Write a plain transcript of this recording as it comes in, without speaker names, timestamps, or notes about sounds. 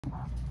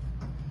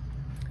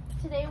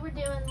Today we're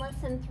doing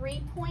lesson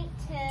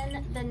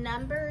 3.10, the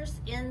numbers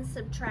in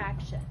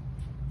subtraction.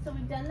 So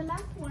we've done the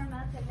math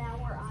warm-up and now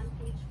we're on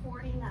page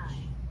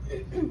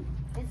 49.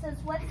 It says,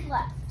 what's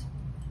left?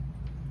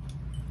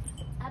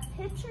 A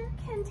pitcher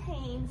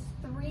contains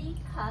 3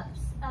 cups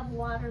of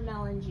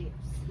watermelon juice.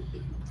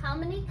 How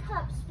many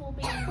cups will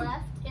be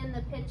left in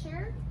the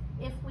pitcher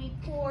if we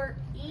pour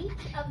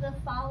each of the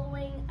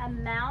following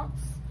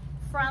amounts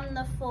from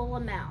the full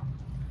amount?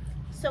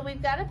 So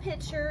we've got a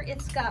pitcher,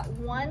 it's got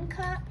 1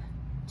 cup,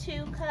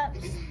 2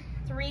 cups,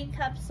 3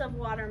 cups of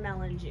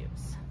watermelon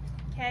juice,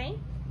 okay?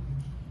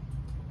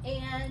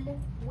 And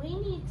we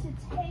need to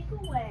take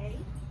away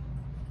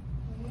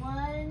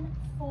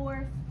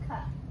 1/4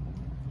 cup.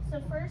 So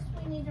first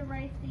we need to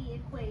write the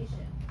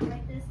equation.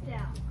 Write this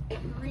down,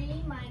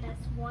 3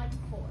 minus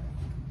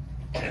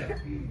 1/4.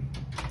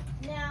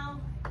 Now,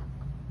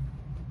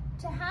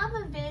 to have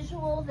a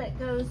visual that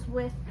goes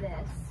with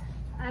this,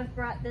 I've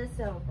brought this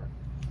over.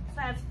 So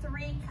I have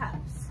 3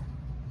 cups.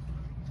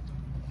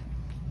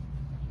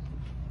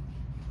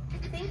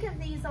 Think of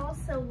these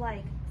also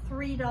like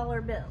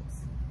 $3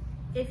 bills.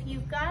 If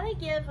you've got to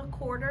give a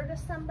quarter to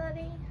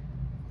somebody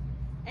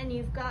and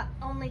you've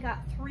only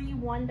got 3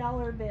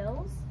 $1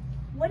 bills,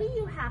 what do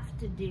you have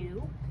to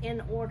do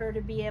in order to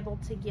be able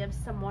to give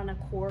someone a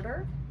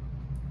quarter?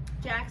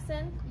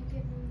 Jackson? You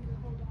give them the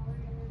whole dollar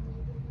and then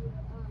they give you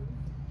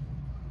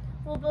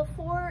Well,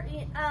 before,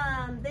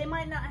 they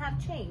might not have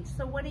change.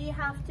 So what do you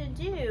have to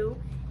do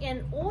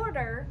in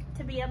order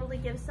to be able to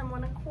give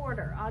someone a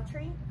quarter,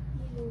 Audrey?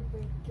 you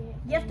break it.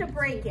 You have to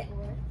break it.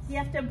 You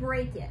have to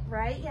break it,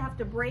 right? You have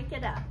to break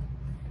it up.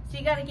 So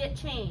you got to get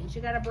change.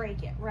 You got to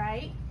break it,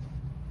 right?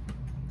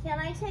 Can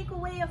I take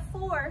away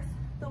 1/4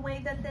 the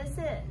way that this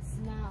is?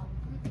 No.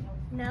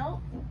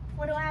 No?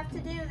 What do I have to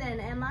do then,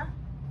 Emma?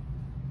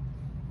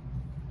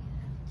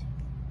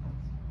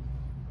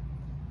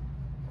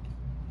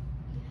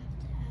 You have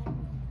to add 1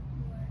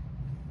 more.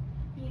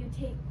 You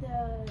take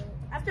the.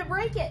 I have to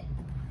break it.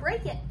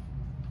 Break it.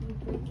 You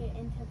break it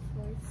into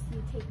 4ths.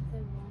 You take the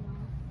 1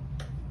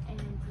 off, and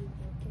you break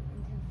it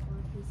into 4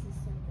 pieces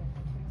so that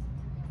it turns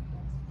into like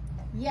this.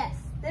 Yes,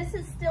 this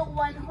is still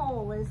 1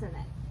 whole, isn't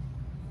it?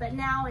 But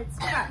now it's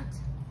cut.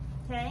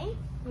 Okay?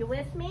 You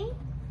with me?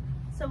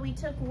 So we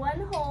took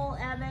 1 whole,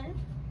 Evan,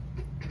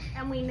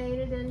 and we made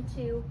it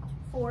into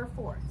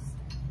 4/4.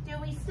 Do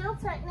we still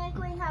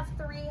technically have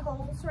 3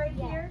 holes right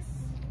here?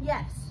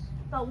 Yes,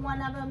 but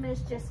one of them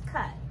is just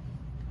cut.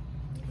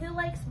 Who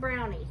likes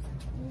brownies?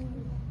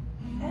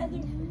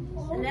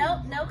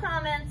 Nope, no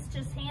comments.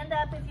 Just hand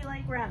up if you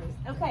like brownies.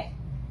 Okay,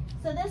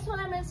 so this one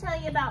I'm going to tell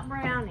you about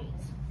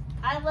brownies.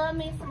 I love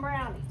me some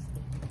brownies.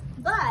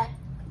 But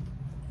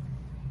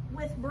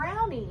with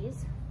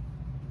brownies,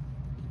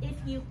 if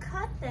you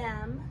cut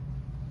them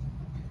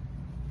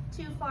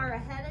too far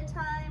ahead of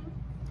time,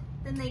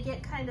 then they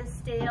get kind of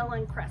stale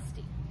and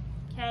crusty,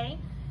 okay?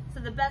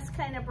 So the best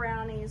kind of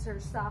brownies are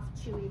soft,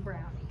 chewy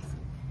brownies.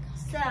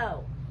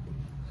 So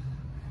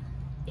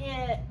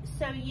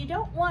you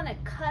don't want to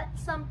cut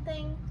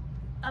something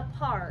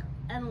apart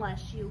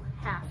unless you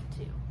have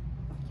to,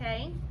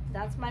 okay?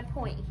 That's my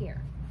point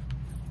here.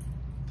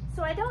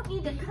 So I don't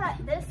need to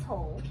cut this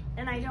hole,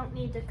 and I don't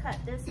need to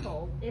cut this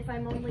hole if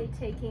I'm only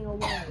taking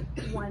away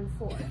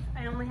 1/4.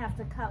 I only have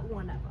to cut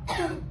one of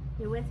them.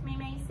 You with me,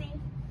 Macy?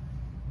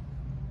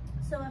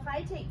 So if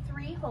I take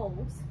 3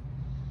 holes,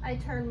 I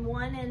turn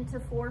 1 into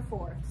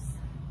 4/4.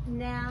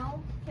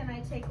 Now, can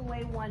I take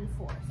away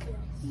 1/4?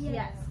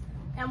 Yes.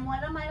 And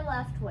what am I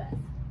left with?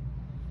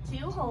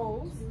 2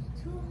 holes.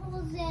 2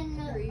 holes and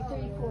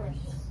 3/4.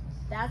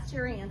 That's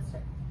your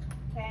answer,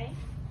 okay?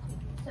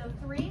 So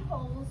 3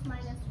 holes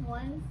minus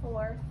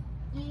 1/4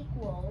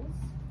 equals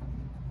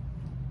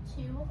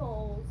 2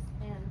 holes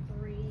and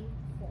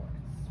 3/4.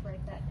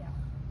 Write that down.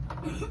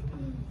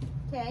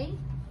 Okay,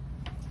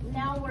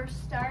 now we're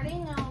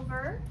starting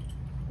over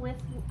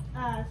with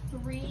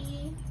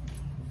 3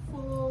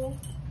 full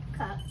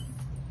cups.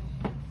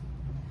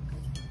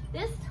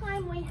 This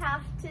time we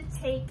have to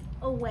take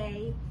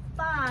away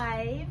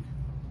 5,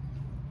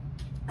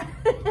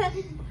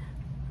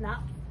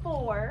 not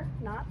 4,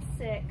 not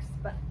 6,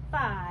 but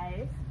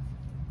 5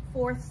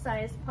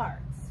 4th-size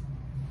parts.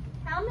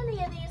 How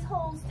many of these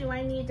holes do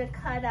I need to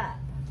cut up?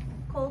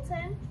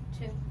 Colton?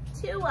 2.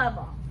 2 of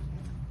them.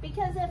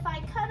 Because if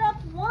I cut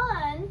up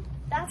 1,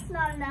 that's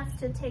not enough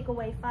to take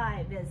away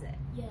 5, is it?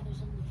 Yeah,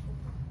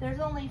 There's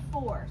there's only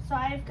 4. only 4. So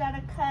I've got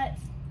to cut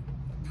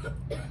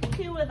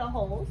 2 of the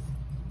holes.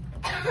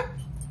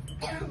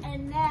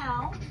 And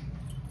now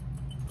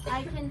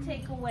I can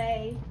take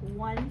away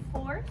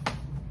 1/4,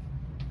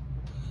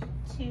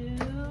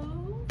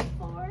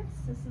 2/4.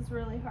 This is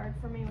really hard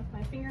for me with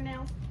my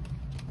fingernails.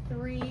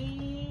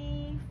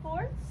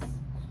 3/4,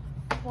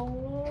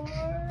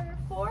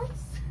 4/4,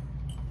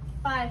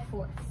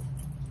 5/4.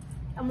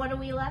 And what are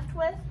we left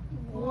with?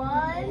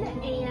 1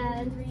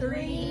 and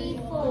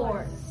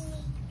 3/4.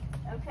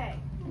 Okay,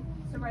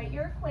 so write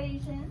your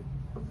equation.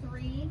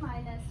 3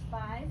 minus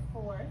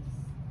 5/4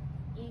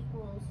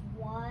 equals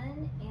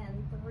 1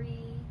 and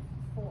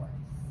 3/4.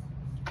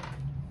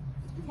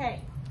 Okay.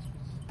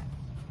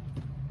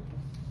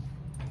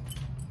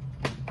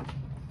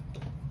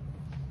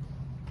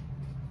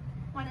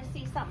 Want to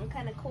see something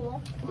kind of cool?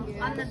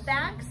 Yes. On the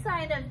back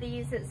side of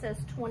these, it says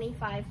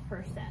 25%.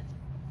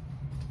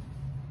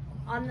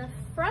 On the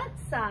front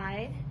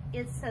side,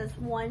 it says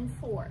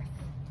 1/4.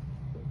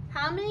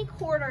 How many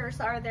quarters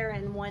are there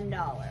in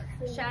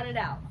 $1? Shout it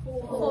out.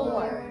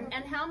 4.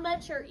 And how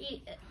much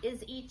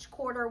is each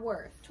quarter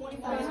worth?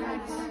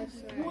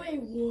 25%.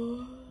 Wait,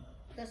 what?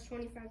 That's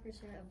 25%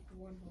 of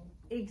one whole.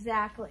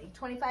 Exactly.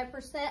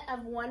 25%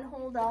 of one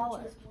whole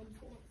dollar,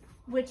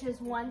 which is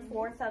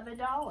 1/4 of a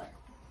dollar.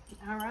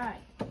 All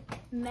right.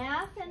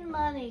 Math and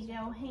money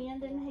go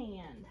hand in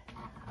hand.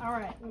 All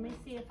right, let me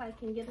see if I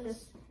can get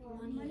this.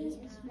 Money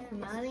is math.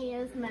 Money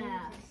is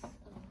math.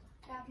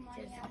 To have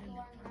money, you have to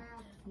learn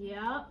math.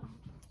 Yep,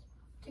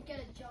 To get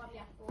a job, you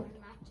have to learn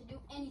math. To do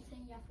anything,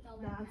 you have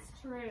to learn math.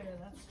 that's true.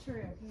 That's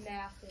true.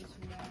 Math is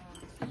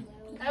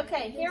math.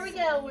 Okay, here we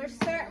go. We're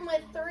starting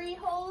with 3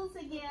 holes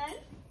again.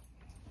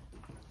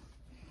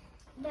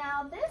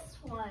 Now this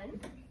one,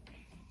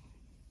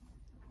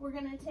 we're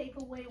going to take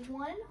away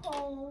 1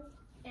 hole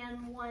and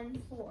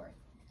 1/4.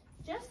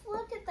 Just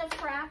look at the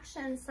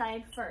fraction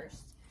side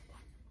first.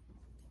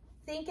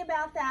 Think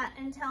about that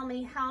and tell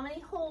me how many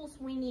holes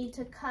we need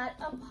to cut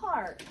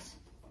apart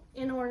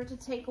in order to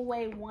take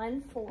away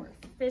 1/4.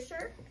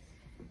 Fisher?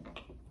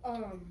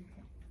 1.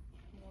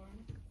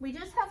 We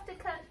just have to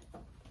cut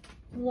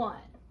 1.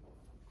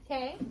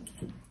 Okay?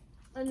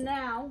 And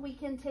now we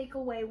can take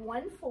away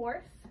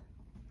 1/4.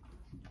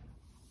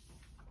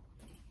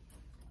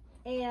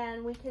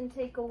 And we can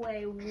take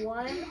away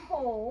 1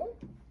 hole.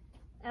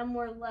 And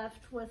we're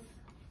left with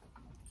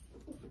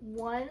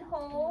 1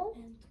 hole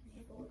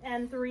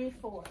and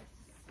 3/4.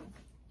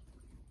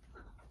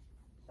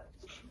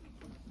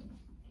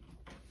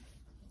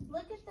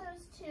 Look at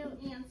those 2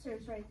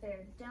 answers right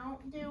there.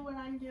 Don't do what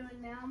I'm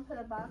doing now and put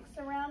a box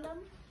around them.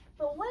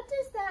 But what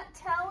does that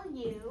tell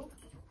you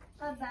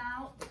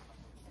about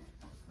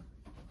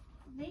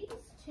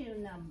these 2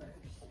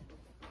 numbers?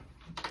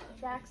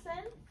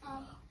 Jackson?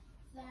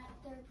 That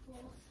they're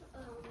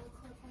both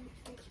equivalent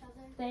to each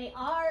other. They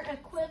are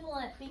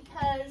equivalent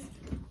because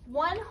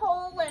 1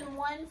 whole and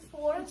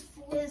 1/4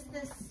 is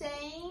the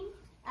same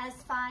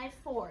as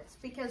 5/4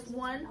 because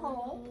 1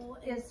 whole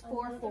is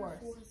 4/4.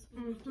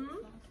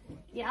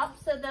 Yep,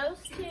 so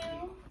those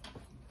 2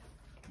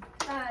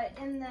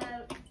 in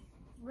the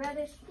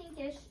reddish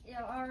pinkish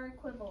are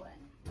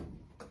equivalent.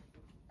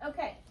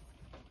 Okay,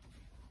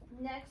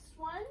 next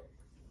one,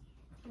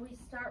 we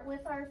start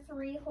with our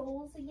 3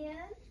 holes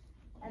again.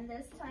 And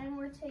this time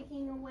we're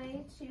taking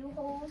away 2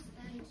 holes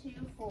and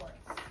 2/4.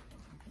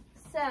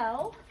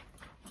 So,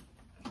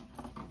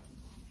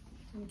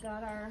 we've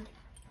got our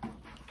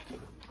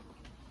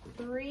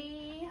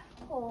 3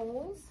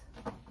 holes.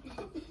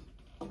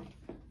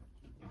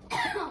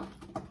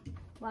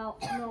 Well,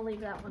 I'm gonna leave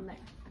that one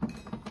there.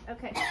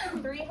 Okay,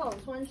 3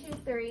 holes, 1, 2,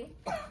 3.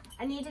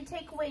 I need to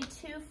take away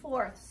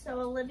 2/4. So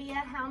Olivia,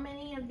 how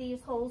many of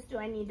these holes do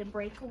I need to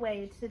break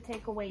away to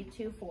take away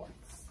 2/4?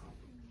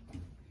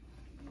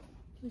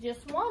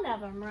 Just 1 of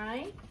them,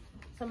 right?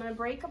 So I'm going to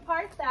break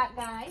apart that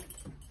guy,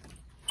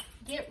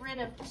 get rid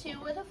of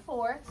 2 of the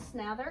 4ths,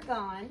 now they're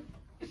gone.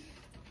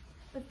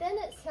 But then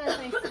it says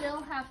I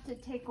still have to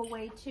take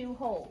away 2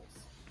 holes.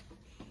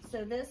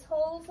 So this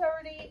hole's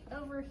already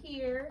over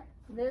here,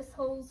 this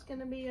hole's going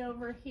to be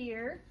over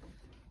here,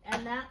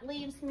 and that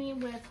leaves me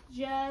with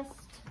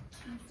just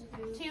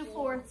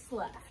 2/4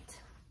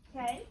 left,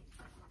 okay?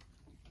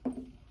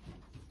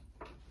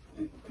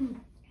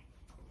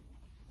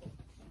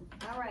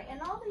 All right,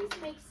 and all these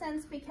make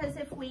sense because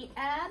if we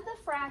add the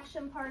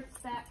fraction parts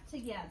back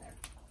together,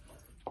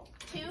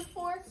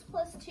 2/4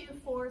 plus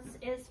 2/4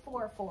 is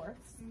 4/4,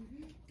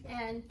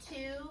 and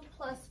 2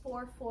 plus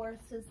 4/4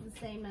 is the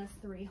same as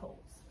 3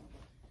 holes.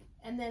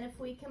 And then if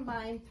we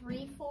combine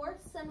 3/4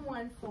 and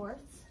 1/4,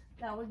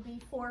 that would be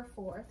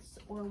 4/4,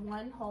 or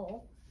 1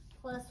 whole,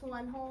 plus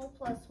 1 whole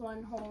plus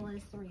 1 whole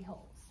is 3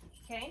 holes,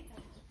 okay?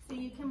 So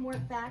you can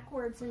work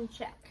backwards and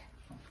check.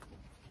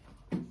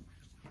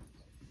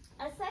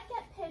 A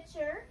second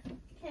pitcher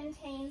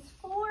contains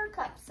 4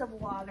 cups of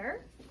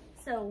water.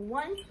 So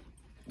 1,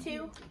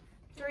 2,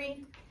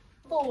 3,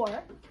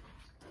 4.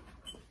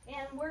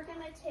 And we're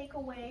going to take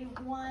away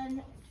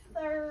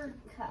 1/3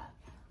 cup.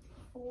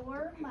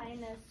 4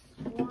 minus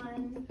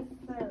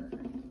 1/3.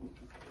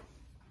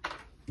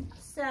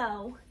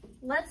 So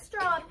let's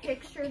draw a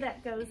picture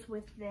that goes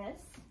with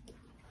this.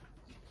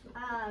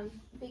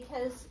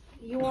 Because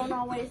you won't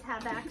always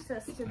have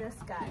access to this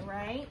guy,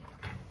 right?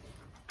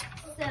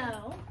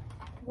 So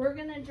we're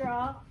going to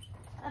draw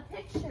a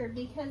picture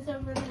because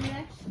over the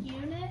next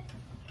unit,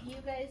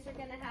 you guys are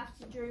going to have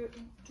to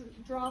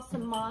draw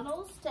some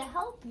models to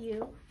help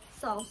you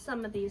solve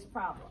some of these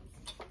problems.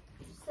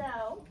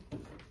 So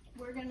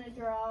we're going to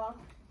draw,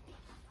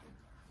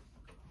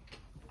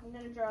 I'm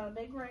going to draw a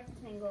big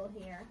rectangle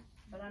here,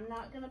 but I'm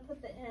not going to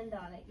put the end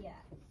on it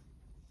yet.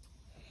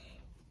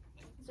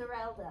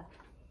 Zerelda.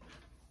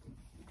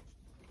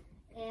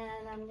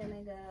 And I'm going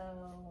to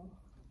go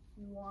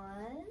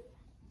 1,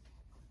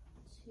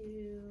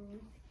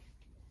 2,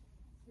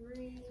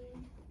 3,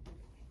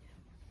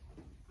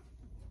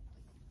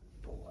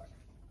 4.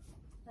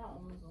 That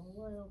one was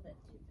a little bit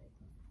too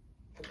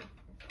big.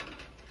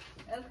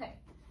 Okay,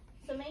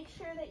 so make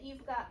sure that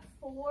you've got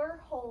 4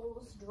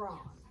 holes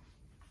drawn.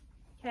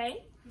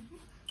 Okay?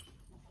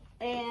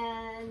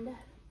 And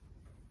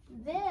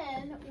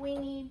then we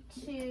need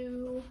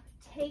to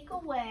take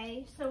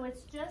away, so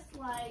it's just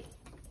like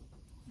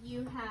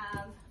you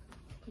have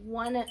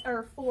 1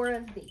 or 4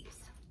 of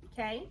these,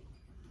 okay?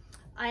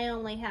 I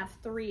only have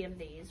 3 of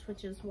these,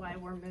 which is why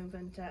we're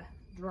moving to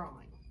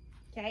drawing,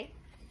 okay?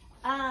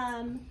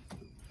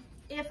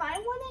 If I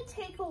want to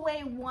take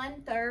away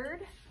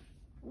 1/3,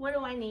 what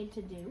do I need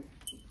to do?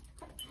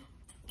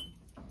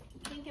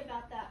 Think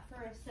about that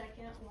for a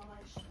second while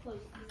I close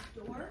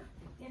this door.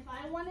 If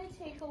I want to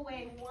take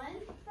away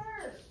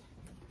 1/3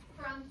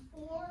 from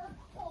 4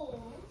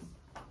 holes,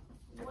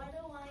 what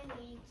do I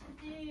need to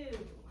do?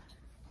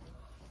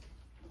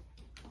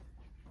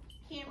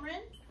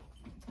 Cameron?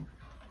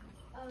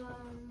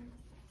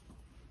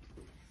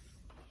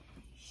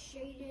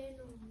 Shading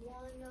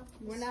one of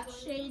the We're not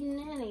shading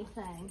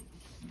anything.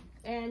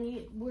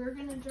 And we're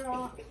going to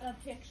draw a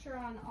picture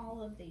on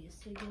all of these,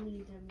 so you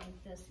need to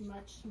make this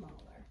much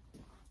smaller.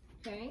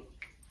 Okay?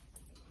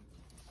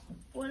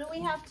 What do we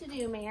have to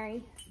do,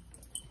 Mary?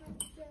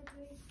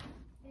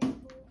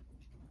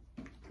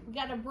 We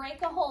got to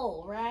break a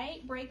hole,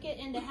 right? Break it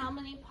into how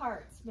many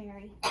parts,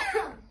 Mary?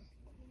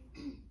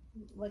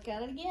 Look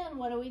at it again.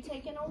 What are we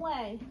taking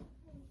away?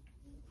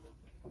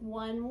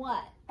 1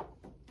 what?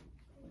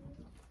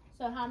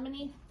 So how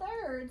many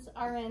thirds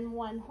are in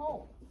 1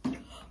 hole?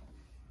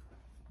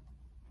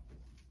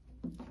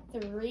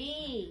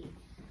 3.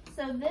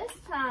 So this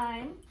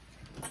time,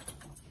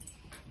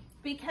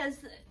 because,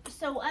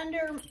 so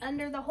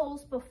under the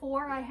holes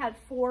before I had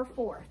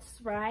 4/4,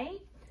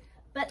 right?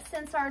 But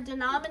since our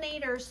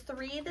denominator's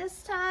 3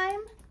 this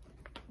time,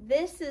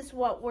 this is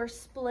what we're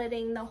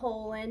splitting the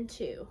hole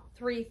into,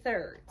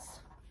 3/3,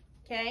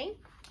 okay?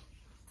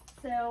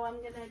 So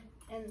I'm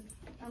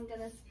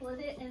gonna split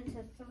it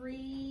into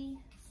 3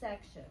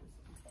 sections.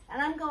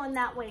 And I'm going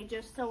that way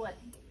just so it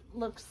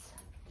looks,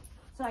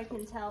 so I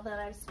can tell that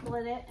I've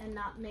split it and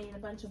not made a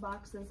bunch of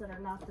boxes that are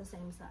not the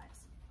same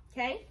size,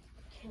 okay?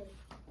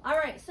 All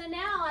right, so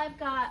now I've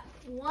got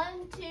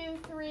 1, 2,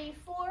 3,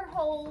 4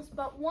 holes,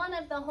 but one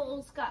of the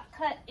holes got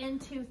cut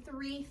into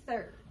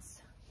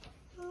 3/3.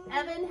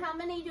 Evan, how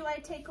many do I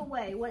take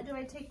away? What do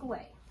I take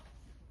away?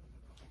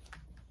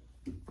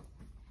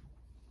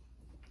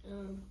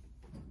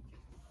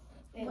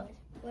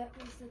 What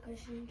was the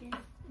question again?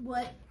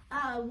 What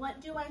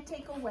do I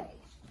take away?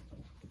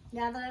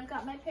 Now that I've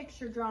got my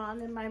picture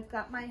drawn and I've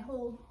got my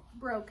hole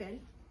broken,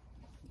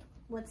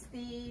 what's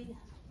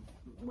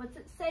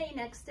it say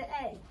next to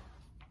A?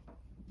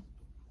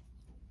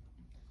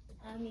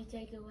 You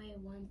take away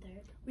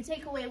 1/3. We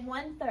take away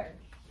 1/3,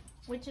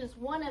 which is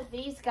one of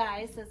these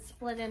guys that's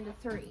split into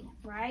 3,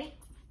 right?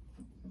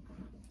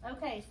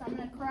 Okay, so I'm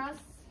gonna cross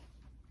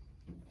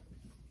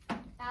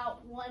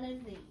out one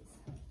of these.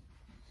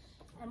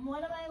 And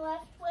what am I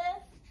left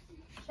with?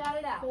 Shout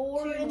it out.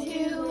 4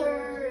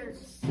 2/3.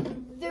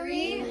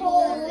 3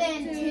 holes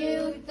and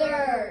 2/3.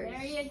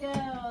 There you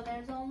go.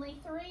 There's only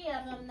 3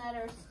 of them that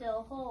are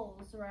still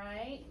holes,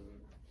 right?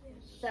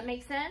 Does that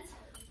make sense?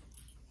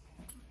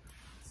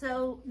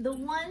 So the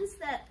ones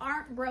that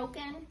aren't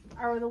broken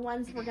are the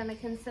ones we're going to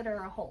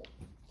consider a hole.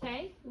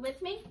 Okay, you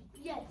with me?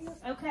 Yes.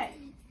 Okay.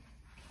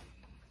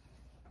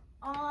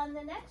 On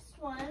the next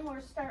one,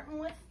 we're starting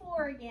with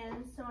 4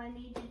 again, so I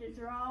need you to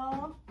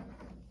draw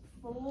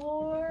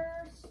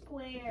 4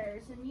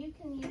 squares, and you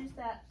can use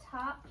that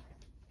top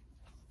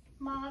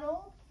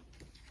model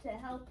to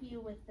help you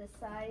with the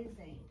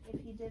sizing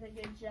if you did a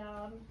good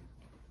job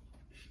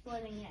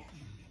splitting it.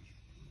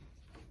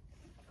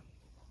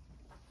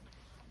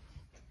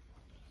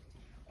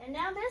 And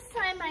now this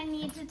time I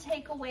need to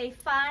take away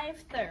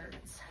 5/3.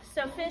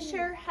 So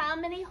Fisher, how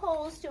many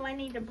holes do I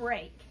need to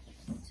break?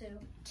 2.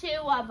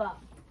 2 of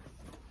them.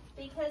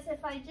 Because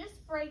if I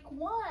just break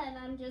 1,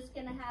 I'm just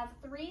going to have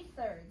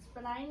 3/3,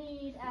 but I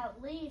need at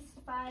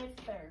least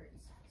 5/3.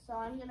 So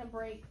I'm going to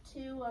break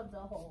 2 of the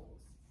holes.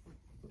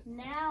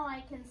 Now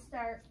I can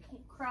start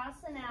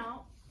crossing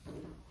out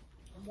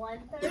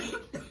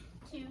 1/3,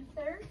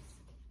 2/3,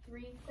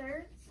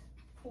 3/3,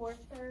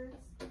 4/3,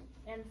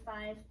 and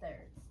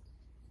 5/3.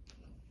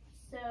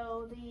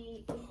 So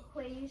the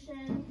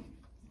equation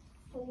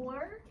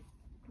 4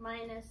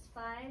 minus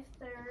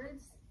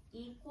 5/3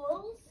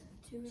 equals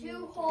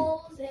 2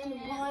 holes and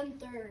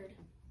 1/3.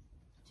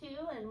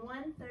 2 and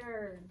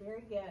 1/3.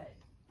 Very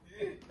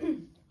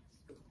good.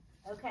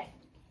 Okay.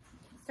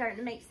 Starting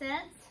to make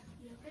sense?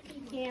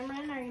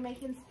 Cameron, are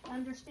you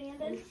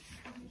understanding?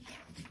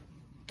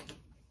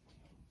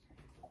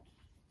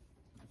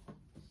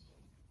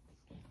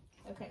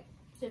 Okay.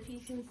 So if you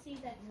can see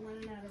that you're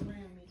running out of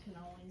room, you can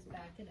always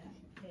back it up.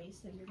 Okay.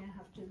 So you're gonna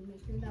have to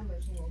make your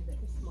numbers a little bit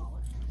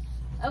smaller.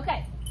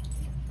 Okay.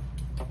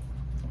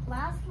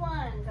 Last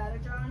one. Gotta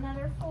draw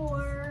another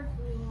 4.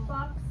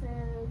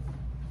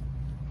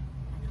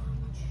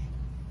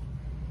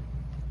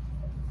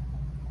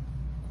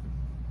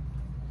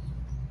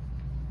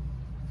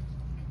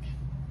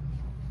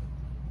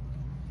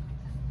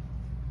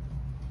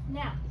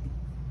 Now,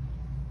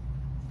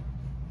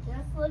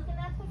 just looking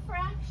at the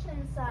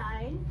fraction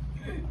side,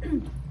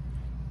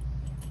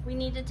 we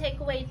need to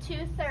take away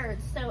 2/3.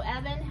 So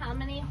Evan, how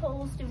many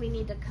holes do we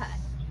need to cut?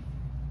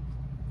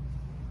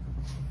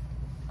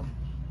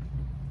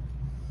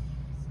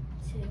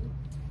 2.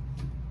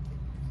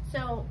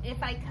 So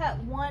if I cut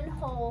 1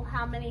 hole,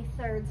 how many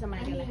thirds am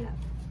I going to have?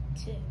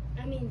 2.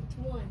 I mean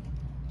 1.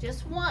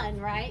 Just 1,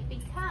 right?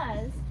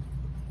 Because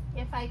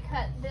if I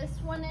cut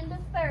this one into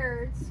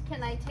thirds,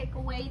 can I take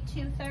away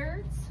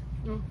 2/3?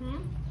 Mm-hmm.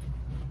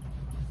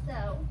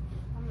 So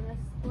I'm going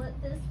to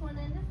split this one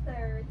into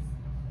thirds,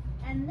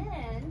 and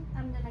then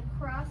I'm going to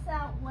cross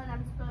out what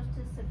I'm supposed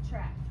to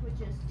subtract, which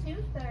is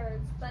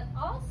 2/3, but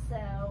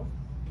also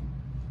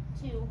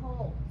 2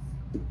 holes.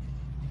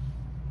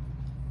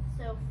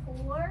 So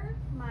 4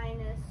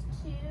 minus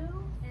 2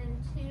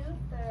 and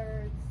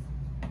 2/3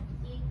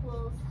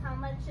 equals how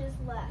much is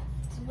left?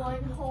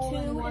 1 hole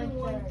and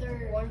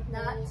 1/3.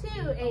 Not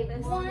 2,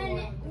 Avis. One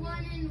and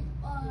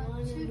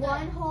 2.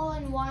 1 hole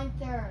and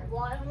 1/3.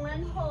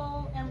 One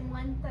hole and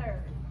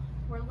 1/3.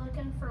 We're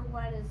looking for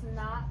what is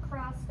not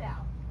crossed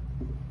out.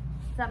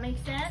 Does that make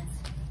sense?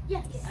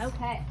 Yes.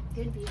 Okay,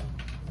 good deal.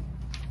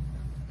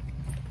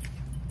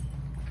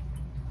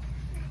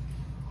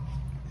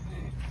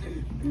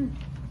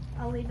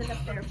 I'll leave it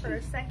up there for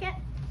a second.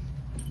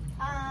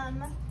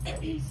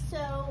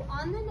 So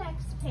on the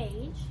next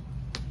page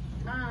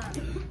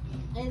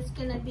is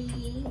going to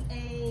be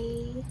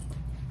a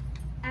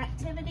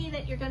activity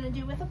that you're going to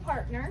do with a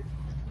partner,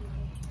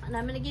 and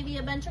I'm going to give you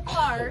a bunch of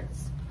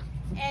cards,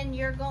 and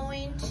you're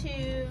going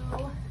to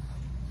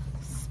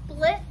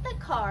split the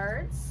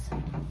cards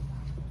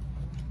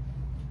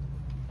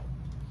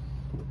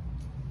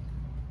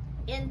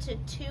into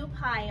 2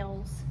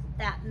 piles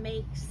that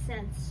make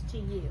sense to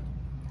you.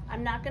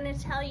 I'm not going to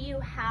tell you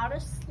how to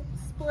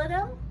split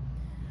them,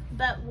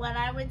 but what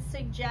I would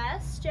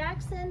suggest,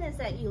 Jackson, is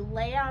that you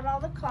lay out all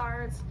the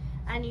cards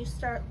and you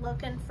start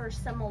looking for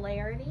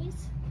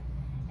similarities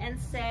and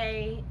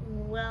say,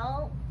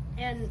 well,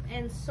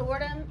 and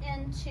sort them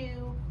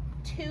into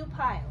 2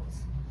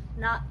 piles,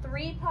 not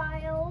 3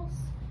 piles,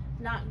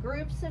 not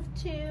groups of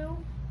 2,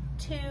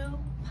 2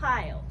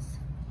 piles.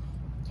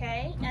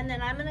 Okay, and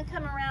then I'm going to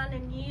come around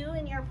and you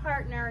and your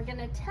partner are going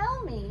to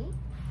tell me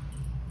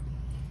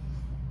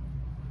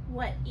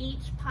what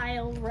each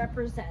pile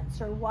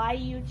represents or why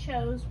you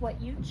chose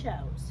what you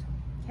chose.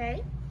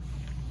 Okay,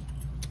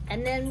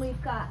 and then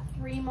we've got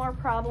 3 more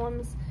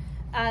problems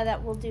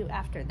that we'll do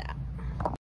after that.